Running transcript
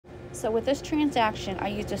So with this transaction, I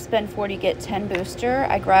used a spend 40 get 10 booster.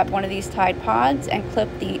 I grabbed one of these Tide Pods and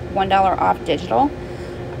clipped the $1 off digital.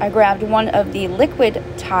 I grabbed one of the liquid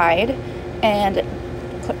Tide and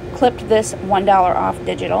clipped this $1 off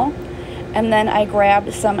digital. And then I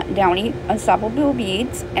grabbed some Downy Unstoppable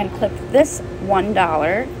beads and clipped this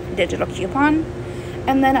 $1 digital coupon.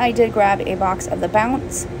 And then I did grab a box of the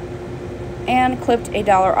Bounce and clipped a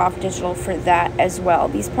 $1 off digital for that as well.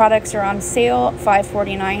 These products are on sale,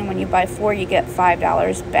 $5.49. When you buy 4, you get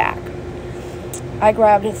 $5 back. I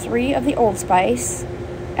grabbed 3 of the Old Spice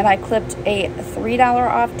and I clipped a $3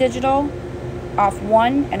 off digital off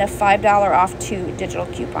 1 and a $5 off 2 digital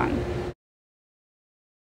coupon.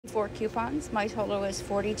 4 coupons, my total was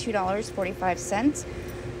 $42.45.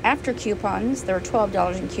 After coupons, there were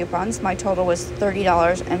 $12 in coupons. My total was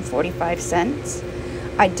 $30.45.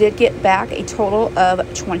 I did get back a total of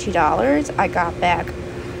 $20. I got back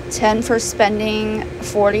 10 for spending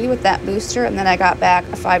 40 with that booster, and then I got back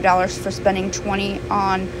 $5 for spending 20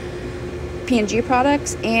 on P&G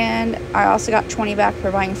products, and I also got 20 back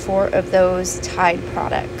for buying 4 of those Tide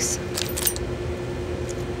products.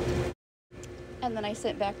 And then I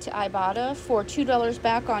sent back to Ibotta for $2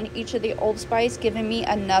 back on each of the Old Spice, giving me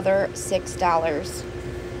another $6.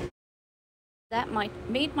 That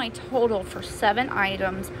made my total for 7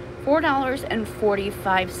 items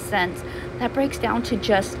 $4.45. That breaks down to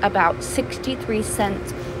just about 63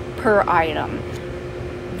 cents per item.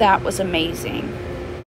 That was amazing.